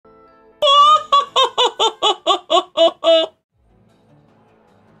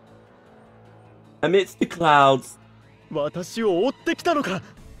amidst the clouds. 私を追ってきたのか。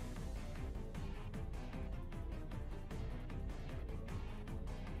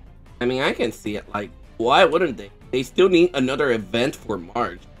 I mean, I can see it. Like, why wouldn't they? They still need another event for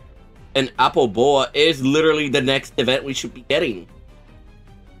March. And Apple Boa is literally the next event we should be getting.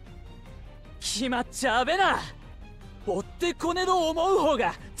 決まっちゃべな。追ってこねど思う方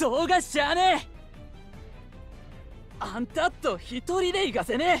が動画しちゃねえ。あんたと一人で行か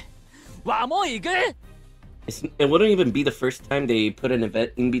せねえ。わも行く。It wouldn't even be the first time they put an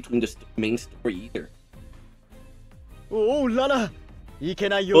event in between the main story either. おおララ、いけ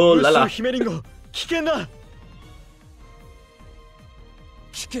ないよ。ムッシュヒメリンゴ、危険だ。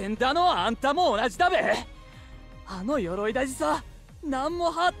危険だのあんたも同じだべ。あの鎧だじさ、なん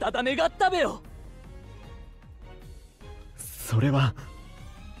もはただ願ったべよ。それは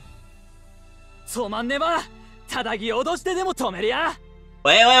つまんねば、ただぎ脅してでも止めりゃ。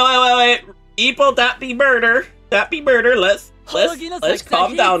Wait. People, that be murder. That be murder. Let's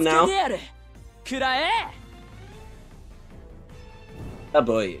calm down now. くらえ。Oh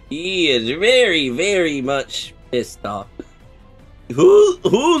boy, he is very much pissed off.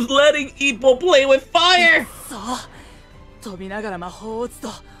 Who's letting Ippo play with fire? そう、飛びながら魔法を打つと、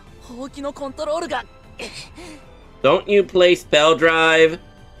ほうきのコントロールが。Don't you play spell drive?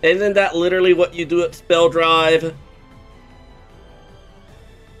 Isn't that literally what you do at spell drive?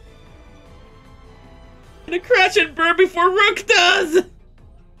 Gonna crash and burn before Rook does!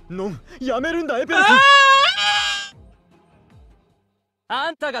 の、やめるんだエペル君。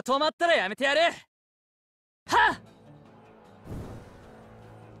あんたが止まったらやめてやる。はっ。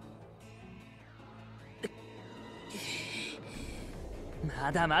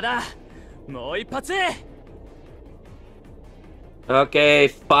まだまだ、もう一発。Okay,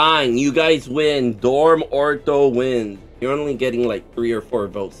 fine. You guys win. Dorm Ortho wins. You're only getting like 3 or 4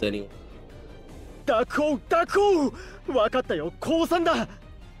 votes anyway. ダコー、わかったよ、降参だ。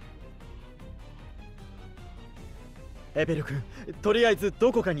エペル君、とりあえず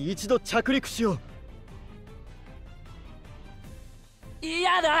どこかに一度着陸しよう。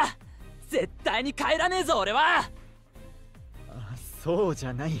嫌だ、絶対に帰らねえぞ俺は。あ、そうじ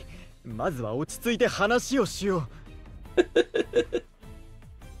ゃない。まずは落ち着いて話をしよう。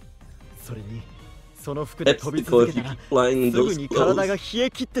それに、その服で飛び続けたら、すぐに体が冷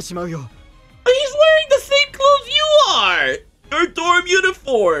え切ってしまうよ。He's wearing the same clothes you are! Your dorm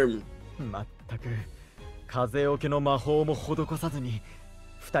uniform! まったく、風よけの魔法も施さずに、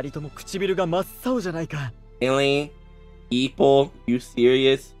二人とも唇が真っ青じゃないか。Really? People? You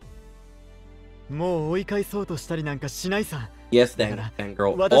serious? もう追い返そうとしたりなんかしないさ。 Yes, then,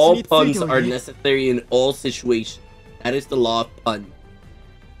 girl. All puns are necessary in all situations. That is the law of pun.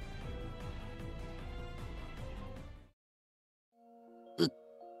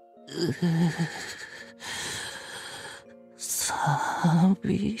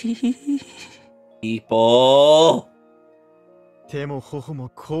 People. 手も頬も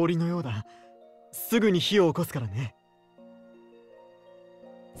氷のようだ。すぐに火を起こすからね。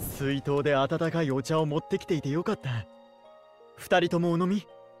水筒で温かいお茶を持ってきていてよかった。二人ともお飲み。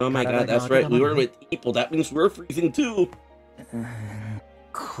 Oh my god, that's right. We were with people. That means we're freezing too.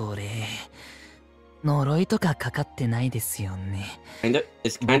 これ呪いとかかかってないですよね。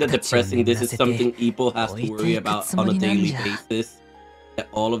It's kind of depressing. This is something people has to worry about on a daily basis. That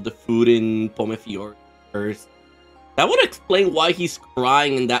all of the food in Pomefiore. That would explain why he's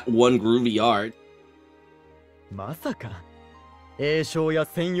crying in that one groovy art. まさか栄唱や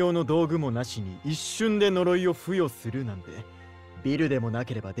専用の道具もなしに一瞬で呪いを付与するなんてビルでもな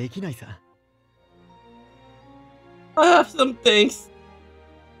ければできないさ。I have some things.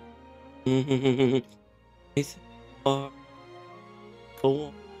 It's warm.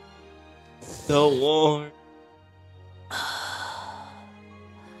 So warm.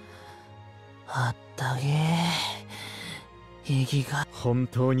 あったげえ。息が。本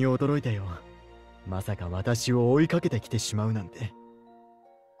当に驚いたよ。まさか私を追いかけてきてしまうなんて。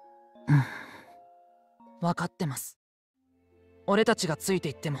わかってます。俺たちがついて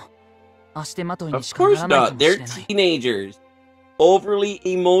いっても足手まといに Of しかな course らないか not. もしれ They're ない。 teenagers. Overly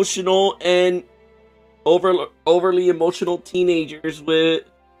emotional and overly emotional teenagers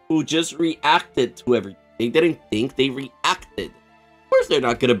who just reacted to everything. They didn't think, they reacted. Of course they're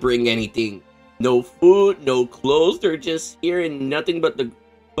not gonna bring anything. No food, no clothes. They're just here in nothing but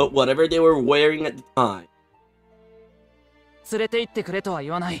whatever they were wearing at the time. 連れて行ってくれとは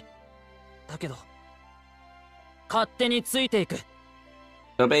言わない。だけど勝手についていく。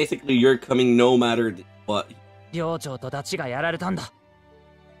 So basically you're coming no matter what. 寮長とダチがやられたんだ。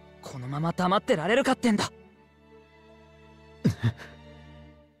このまま黙ってられるかってんだ。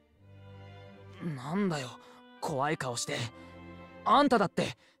なんだよ、怖い顔して。あんただっ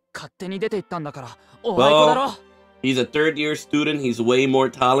て勝手に出て行ったんだから、おあいこだろ。He's a third-year student. He's way more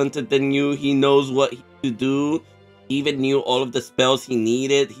talented than you. He knows what to do. He even knew all of the spells he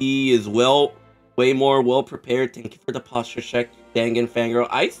needed. He is way more well prepared. Thank you for the posture check, Dangan Fangirl.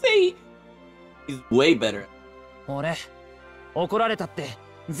 I say he's way better. 俺、怒られたって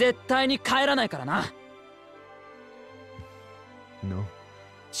絶対に帰らないからな。の、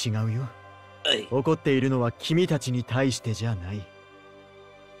違うよ。怒っているのは君たちに対してじゃない。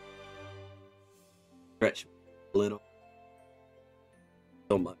Stretch a little.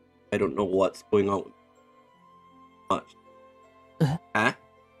 So much. I don't know what's going on with me. Much. Huh?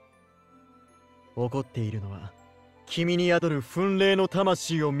 怒っているのは君に宿る憤霊の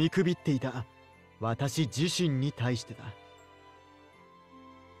魂を見くびっていた私自身に対してだ。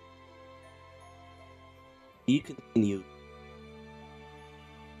You continue.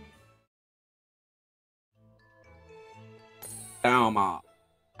 Alma.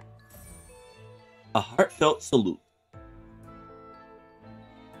 A heartfelt salute.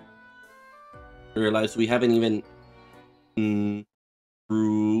 I realize we haven't even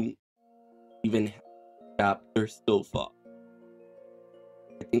through even chapter so far.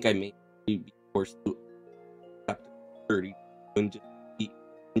 I think I may be forced to chapter 30 and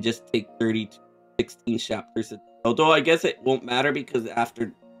just take 30 to 16 chapters. Although I guess it won't matter because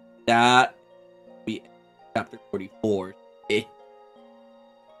after that we chapter 44.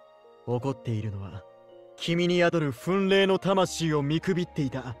 怒っているのは君に宿る憤霊の魂を見くびってい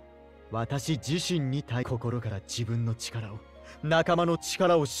た私自身に対心から自分の力を仲間の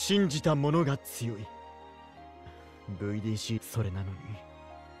力を信じた者が強い VDC それなのに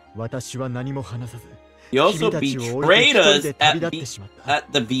私は何も話さず You also betrayed us at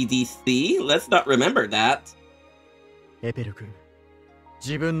the VDC. Let's not remember that. エペル君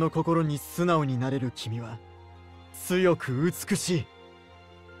自分の心に素直になれる君は強く美しい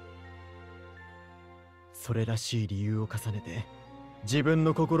それらしい理由を重ねて自分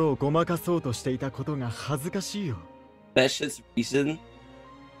の心をごまかそうとしていたことが恥ずかしいよ Specious reason?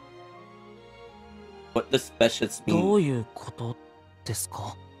 What does specious mean? どういうことです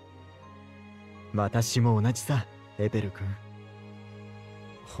か？私も同じさ、エペル君。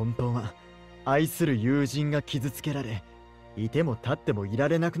本当は愛する友人が傷つけられ、いても立ってもいら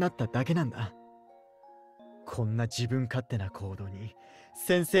れなくなっただけなんだ。こんな自分勝手な行動に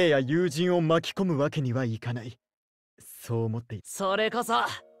先生や友人を巻き込むわけにはいかない。そう思っていた。それこそ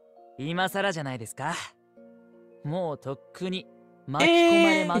今更じゃないですか。もうとっくに巻き込ま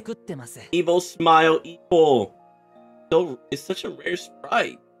れまくってます。Evil smile, evil. So it's such a rare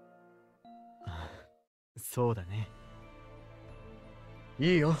sprite. そうだね。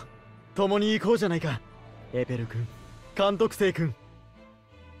いいよ。共に行こうじゃないか。エペル君、監督生君。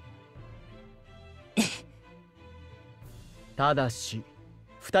ただし、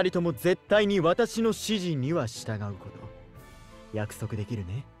二人とも絶対に私の指示には従うこと。約束できる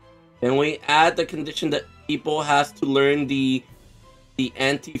ね。Can we add the condition that people has to learn the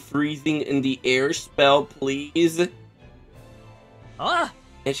anti-freezing in the air spell, please? Ah!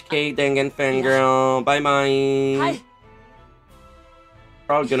 HK Dangan Fangirl, bye bye. Hi.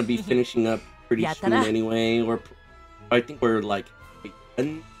 Probably gonna be finishing up pretty soon anyway. I think we're like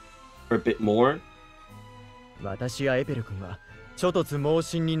 10 or a bit more. 私やエペル君は諸突猛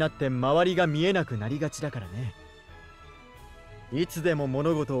進になって周りが見えなくなりがちだからね。いつでも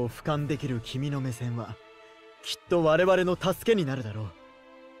物事を俯瞰できる君の目線はきっと我々の助けになるだろう。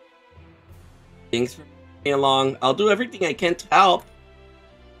Thanks for bringing me along. I'll do everything I can to help.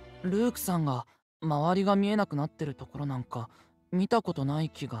 ルークさんが周りが見えなくなってるところなんか見たことない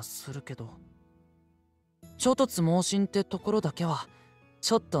気がするけど、諸突猛進ってところだけは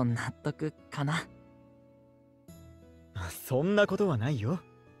ちょっと納得かな。そんなことはないよ。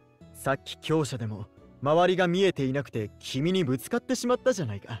さっき強者でも周りが見えていなくて君にぶつかってしまったじゃ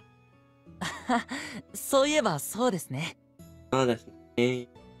ないか。そういえばそうですね。そうですね。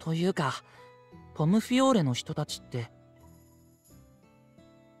というかポムフィオーレの人たちって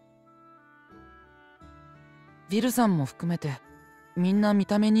ビルさんも含めてみんな見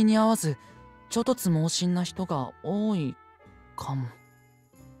た目に似合わず諸突猛進な人が多いかも。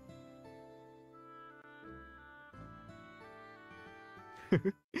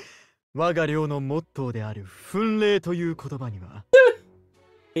我が寮のモットーである奮霊という言葉には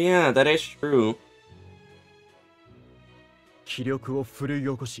Yeah, that is true. 気力を奮い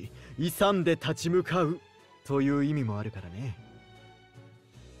起こし勇んで立ち向かうという意味もあるからね。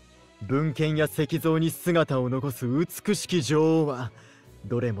文献や石像に姿を残す美しき女王は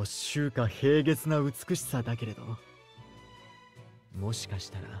どれも秀華平月な美しさだけれど、もしかし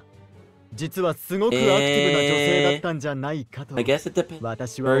たら実はすごくアクティブな女性だったんじゃないかと I guess it depends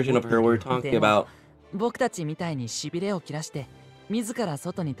私 on は the version 思っ of てい her る we're よ。 talking でも about. 僕たちみたいにしびれを切らして自ら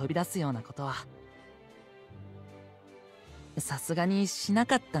外に飛び出すようなことはさすがにしな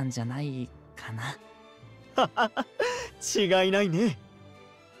かったんじゃないかな。違いないね。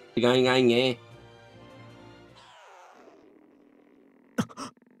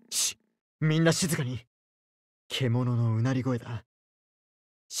し、みんな静かに。獣のうなり声だ。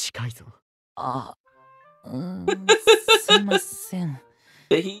近いぞ。あ、すいません。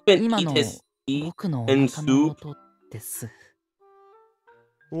 Did he even 今 eat の his teeth 僕のお and 腹の soup? 音です。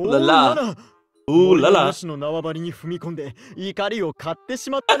おらららら。 Ooh 森 la の la. 主の縄張りに踏み込んで怒りを買ってし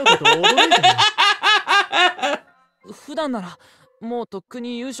まったのかと驚いたよ。普段ならもうとっく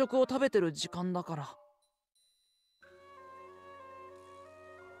に夕食を食べてる時間だから。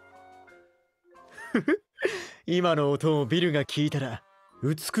今の音をビルが聞いたら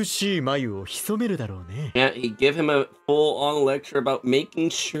美しい眉を潜めるだろうね。Yeah, he gave him a full-on lecture about making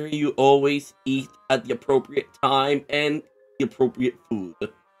sure you always eat at the appropriate time and the appropriate food.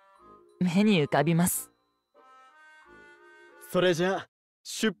 目に浮かびます。それじゃあ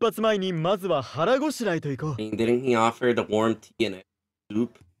出発前にまずは腹ごしらえといこう。 And didn't he offer the warm tea and a soup?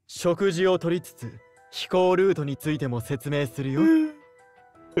 食事をとりつつ飛行ルートについても説明するよ。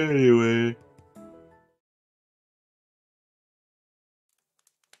Anyway.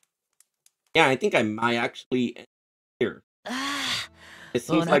 Yeah, I think I might actually end here. あ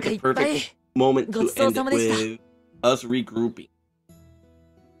It あ、お seems like 腹い a っぱい。 perfect moment ご to ちそう end さ it までした with us regrouping.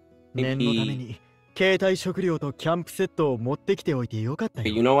 念のために携帯食料とキャンプセットを持ってきておいてよかった Okay,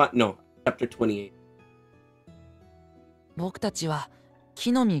 よ。 you know what? No. Chapter 28. 僕たちは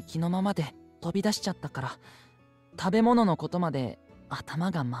木の実木のままで飛び出しちゃったから食べ物のことまで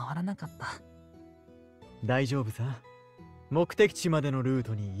頭が回らなかった。大丈夫さ。目的地までのルー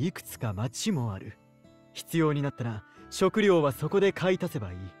トにいくつか町もある。必要になったら食料はそこで買い足せ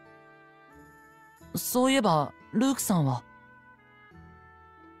ばいい。そういえばルークさんは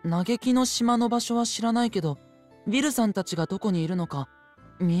嘆きの島の場所は知らないけどビルさんたちがどこにいるのか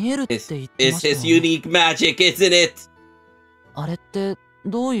見えるって言ってま It's した his よね。 unique magic, isn't it? あれって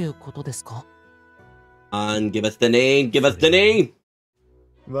どういうことですか？ Give us the name. Give us the name.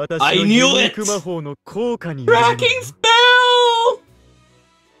 私の I ユ knew ニー it! ク魔法の効果によるもの Tracking だよ。 spell!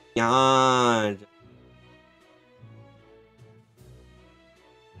 Yan.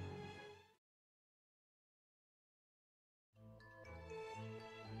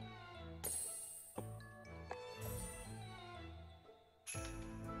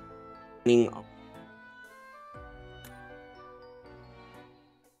 Up.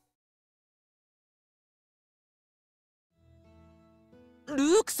 ル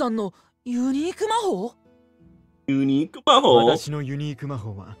ークさんのユニーク魔法？ Unique mahal. 私のユニーク魔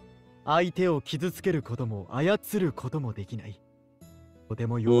法は相手を傷つけることも操ることもできない。とて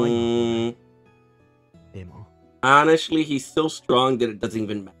も弱い魔法だ。でも Honestly, he's so strong that it doesn't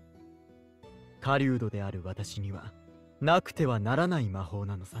even matter. 狩人である私にはなくてはならない魔法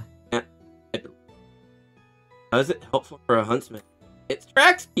なのさ。 How is it helpful for a huntsman? It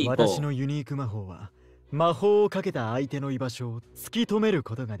tracks 私 people. のユニーク魔法は魔法をかけた相手の居場所を突き止める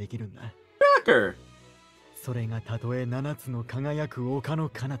ことができるんだ。 Tracker. それがたとえ7つの輝く丘の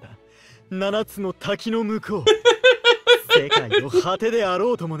彼方、7つの滝の向こう、世界の果てであ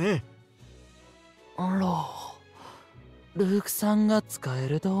ろうともね。あら、ルークさんが使え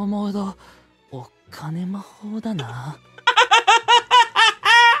ると思うとおっかね魔法だな。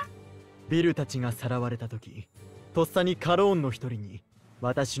ビルたちがさらわれた時、とっさにカローンの一人に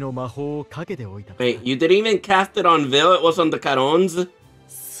私の魔法をかけておいた。 Wait, you didn't even cast it on Vil? It was on the Carons?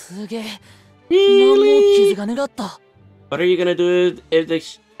 すげえ。 Really? 傷がねがった。 What are you gonna do if the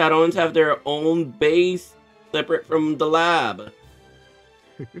Carons have their own base separate from the lab?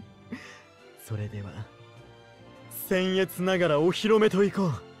 それでは僭越ながらお披露目といこ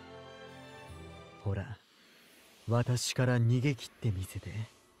う。ほら、私から逃げ切ってみせて。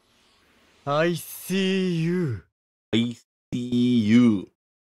I see you. I see you.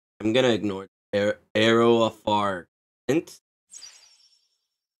 I'm gonna ignore arrow afar. And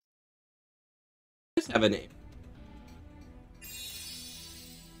just have a name.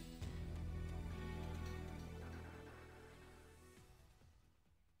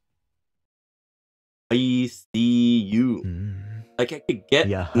 I see you. Like I could get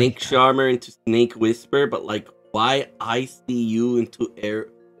Yeah, Snake I- Charmer into Snake Whisper, but like why I see you into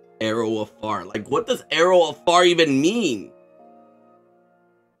arrow afar? Like what does arrow afar even mean?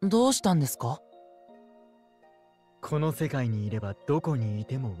 どうしたんですか？この世界にいればどこにい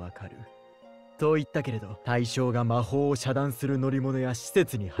てもわかる。と言ったけれど、対象が魔法を遮断する乗り物や施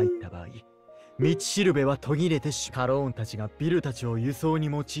設に入った場合、道しるべは途切れてカローンたちがビルたちを輸送に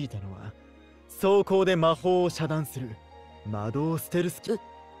用いたのは、走行で魔法を遮断する魔導ステルス機。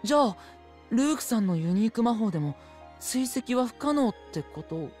じゃあルークさんのユニーク魔法でも追跡は不可能ってこ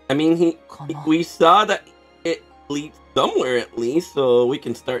と I mean, we saw that it leads somewhere at least, so we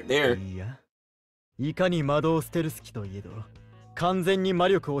can start there. いや、いかに魔導ステルス機といえど、完全に魔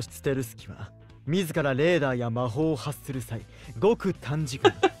力をステルス機は自らレーダーや魔法を発する際、ごく短時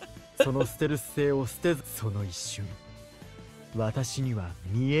間そのステルス性を捨てず、その一瞬私には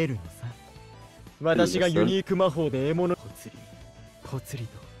見えるのさ。私がユニーク魔法で獲物ぽつりぽつり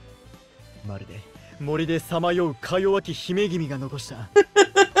と、まるで森でさまようか弱き姫君が残した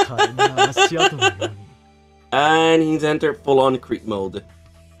可憐な足跡のように。And he's entered full-on creep mode.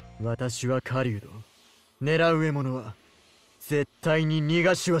 私は狩人。狙う獲物は絶対に逃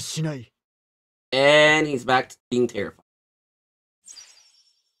がしはしない。And he's back to being terrified.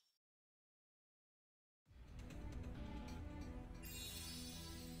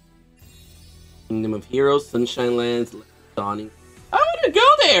 Kingdom of Heroes, Sunshine Lands, Dawning. I want to go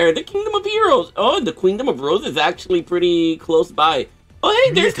there! The Kingdom of Heroes! Oh, the Kingdom of Rose is actually pretty close by. Oh,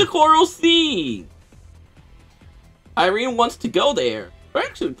 hey, there's the Coral Sea! Irene wants to go there. We're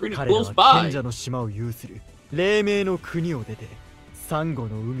actually pretty close by. 賢者の島を有する黎明の国を出て、サンゴ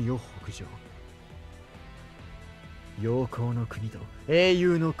の海を北上。陽光の国と英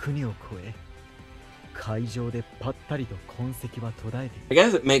雄の国を越え、海上でぱったりと痕跡は途絶えている。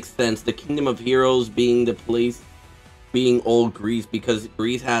I guess it makes sense, the Kingdom of Heroes being the place, being old Greece, because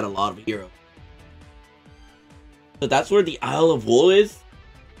Greece had a lot of heroes. So that's where the Isle of Wool is?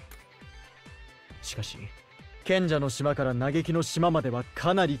 しかし、賢者の島から嘆きの島までは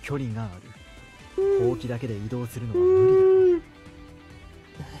かなり距離がある。ほうきだけで移動するのは無理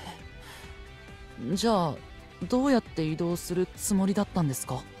だろう。じゃあどうやって移動するつもりだったんです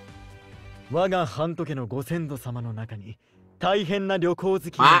か？我が半時のご先祖様の中に大変な旅行好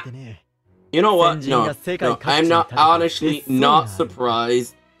きがいてね。You know what? No, I'm not honestly not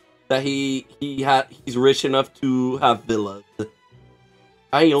surprised that he's rich enough to have villas.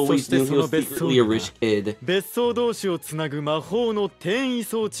 I always knew he was secretly a rich kid. 別荘同士をつなぐ魔法の転移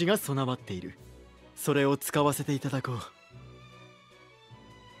装置が備わっている。それを使わせていただこう。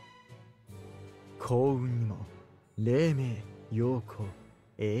幸運にも黎明、陽光、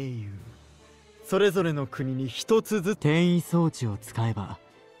英雄、それぞれの国に一つずつ転移装置を使えば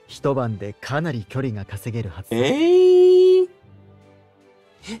一晩でかなり距離が稼げるはずだ。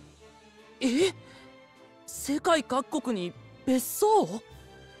世界各国に別荘？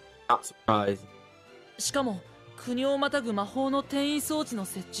 Not surprised. しかも国をまたぐ魔法の転移装置の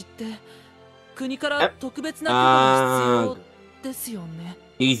設置って国から特別な許可が必要ですよね。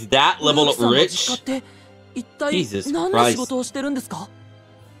He's that level of rich? って一体何の仕事をしてるんですか？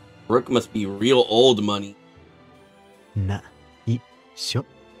 Rook must be real old money. ないしょ。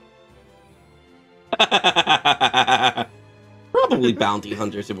Probably bounty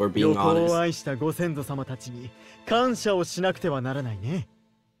hunters if we're being 旅行を honest. 愛したご先祖様たちに感謝をしなくてはならないね。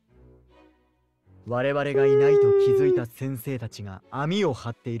我々がいないと気づいた先生たちが網を張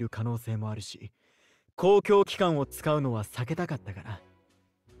っている可能性もあるし、公共機関を使うのは避けたかったから。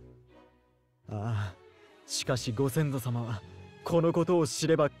ああ、しかしご先祖様はこのことを知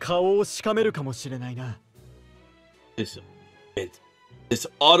れば顔をしかめるかもしれないな。This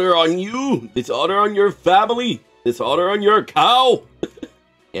honor on you! This honor on your family! This honor on your cow!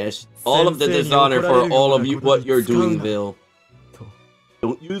 Yes, all of the dishonor for all of you, what you're doing, Bill.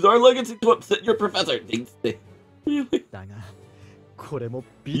 Don't use our legacy to upset your professor. だが、これも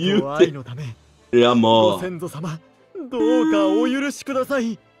美と愛のため。いやもう。ご先祖様、どうかお許しくださ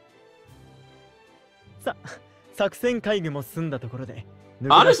い。作戦会議も済んだところで。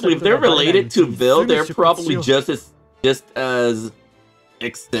Honestly, if they're related to Bill, they're probably just as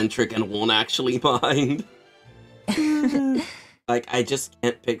eccentric and won't actually mind. Like, I just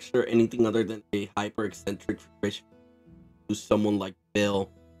can't picture anything other than a hyper eccentric rich to someone like Bill.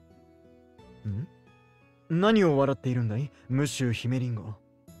 何を笑っているんだい、ムシュヒメリンゴ。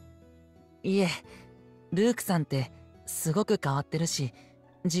いえ、ルークさんってすごく変わってるし、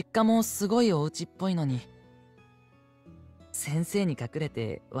実家もすごいお家っぽいのに、先生に隠れ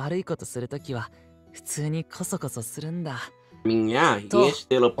て悪いことするときは普通にコソコソするんだ。I mean, yeah, he is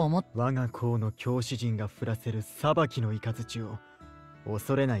still a... 我が校の教師陣が降らせる裁きの雷を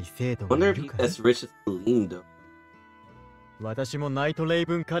恐れない生徒がいるか。 Wonder if he's as rich as Celine, though. 私もナイトレイ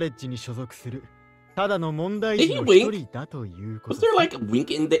ブンカレッジに所属するただの問題児の一人だということ。 Was there like a wink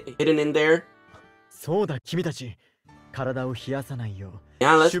hidden in there? そうだ、君たち。体を冷やさないよう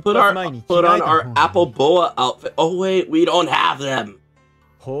Yeah, let's 出 put 発前に着 on 替えた our 方がいい Apple Boa outfit. Oh wait, we don't have them.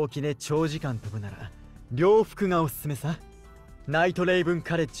 ほうきで長時間飛ぶなら洋服がおすすめさ。ナイトレイブン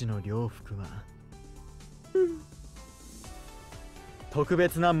カレッジの洋服は特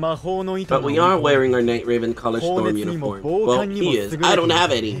別な魔法の糸 But we are wearing our Night Raven College Storm uniform. Well, he is. I don't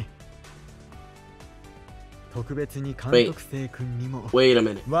have any. 特別に監督生君にも Wait a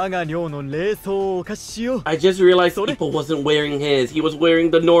minute. 我が寮の礼装をお貸ししよう。 I just realized Ippo wasn't wearing his. He was wearing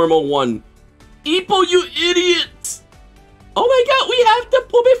the normal one. Ippo, you idiot! Oh my god, we have the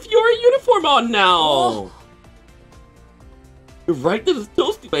Pobe Fiore uniform on now! Oh. You're right, this is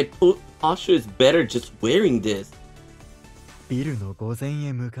toasty. My posture is better just wearing this. ビルの午前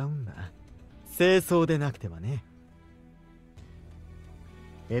へ向かうんだ。清掃でなくてはね。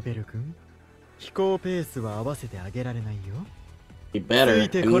エペル君、飛行ペースは合わせてあげられないよ。He better. I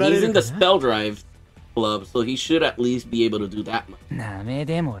mean, he's in the spell drive club, so he should at least be able to do that much. なめ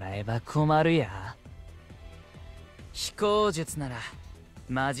でもらえば困るや。飛行術なら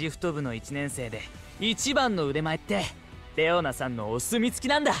マジフト部の1年生で一番の腕前ってレオナさんのお墨付き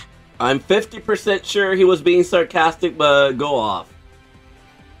なんだ。I'm 50% sure he was being sarcastic, but go off.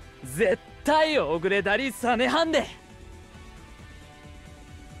 絶対オグレダリサネハンデ。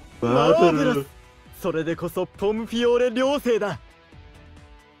マーベラス。それでこそポムフィオーレ寮生だ。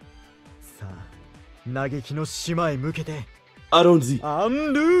さあ、嘆きの島へ向けて。I don't see. ア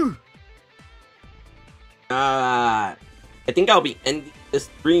ンルー。I think I'll be ending the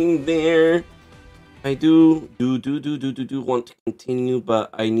stream there. I do want to continue, but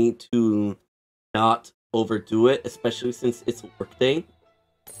I need to not overdo it, especially since it's a work day.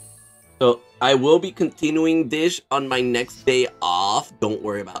 So I will be continuing this on my next day off. Don't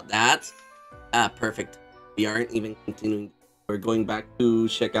worry about that. Perfect. We aren't even continuing. We're going back to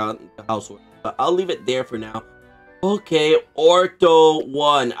check out the housework. But I'll leave it there for now. Okay, Ortho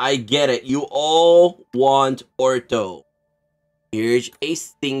 1. I get it. You all want Ortho. Here's a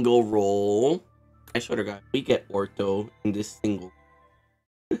single roll. I swear to God, we get Ortho in this single.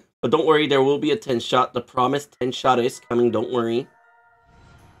 But don't worry, there will be a 10 shot. The promised 10 shot is coming, don't worry.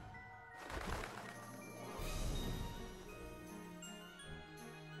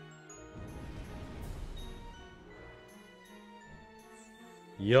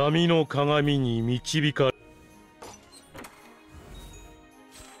 Yami no kagami ni michibika.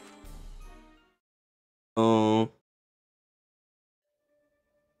 Oh.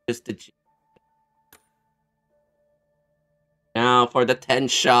 Just the G. Now for the 10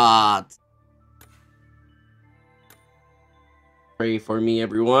 shot. Pray for me,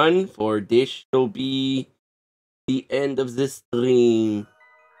 everyone, for this will be the end of this stream.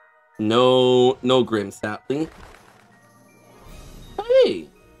 No Grim, sadly. Hey!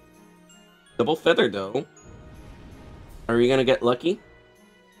 Double feather, though. Are we gonna get lucky?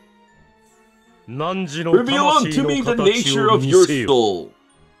 Reveal unto me the nature of your soul.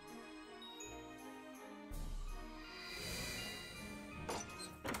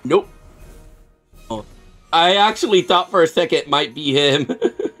 Nope. Oh, I actually thought for a second it might be him.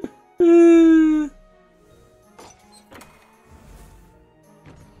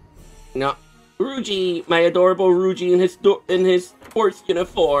 No, Ruji, my adorable Ruji in his sports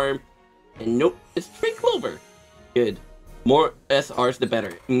uniform. And nope, it's Spring Clover. Good. More SRs the better.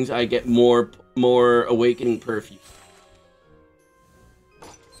 It means I get more awakening perfume.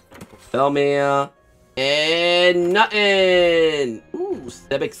 Belmea. And nothing. Ooh,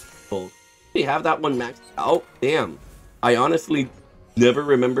 Sebix. They have that one maxed out. Damn. I honestly never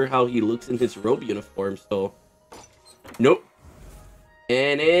remember how he looks in his robe uniform, so nope.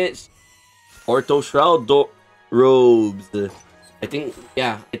 And it's Ortho Shroud robes. I think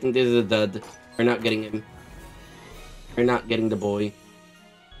this is a dud. We're not getting him. We're not getting the boy.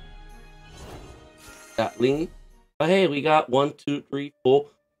 Sadly. But hey, we got 1, 2, 3, 4,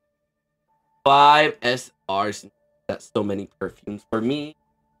 5 SRs. That's so many perfumes for me.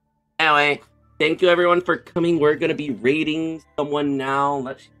 Anyway, thank you everyone for coming. We're gonna be rating someone now.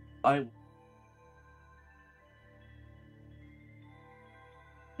 Let's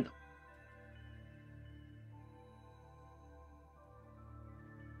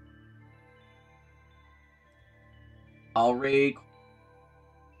I'll rate.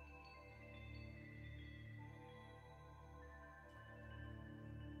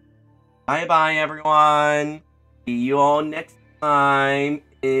 Bye bye everyone. See you all next time.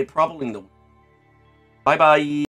 Probably in the. Bye bye.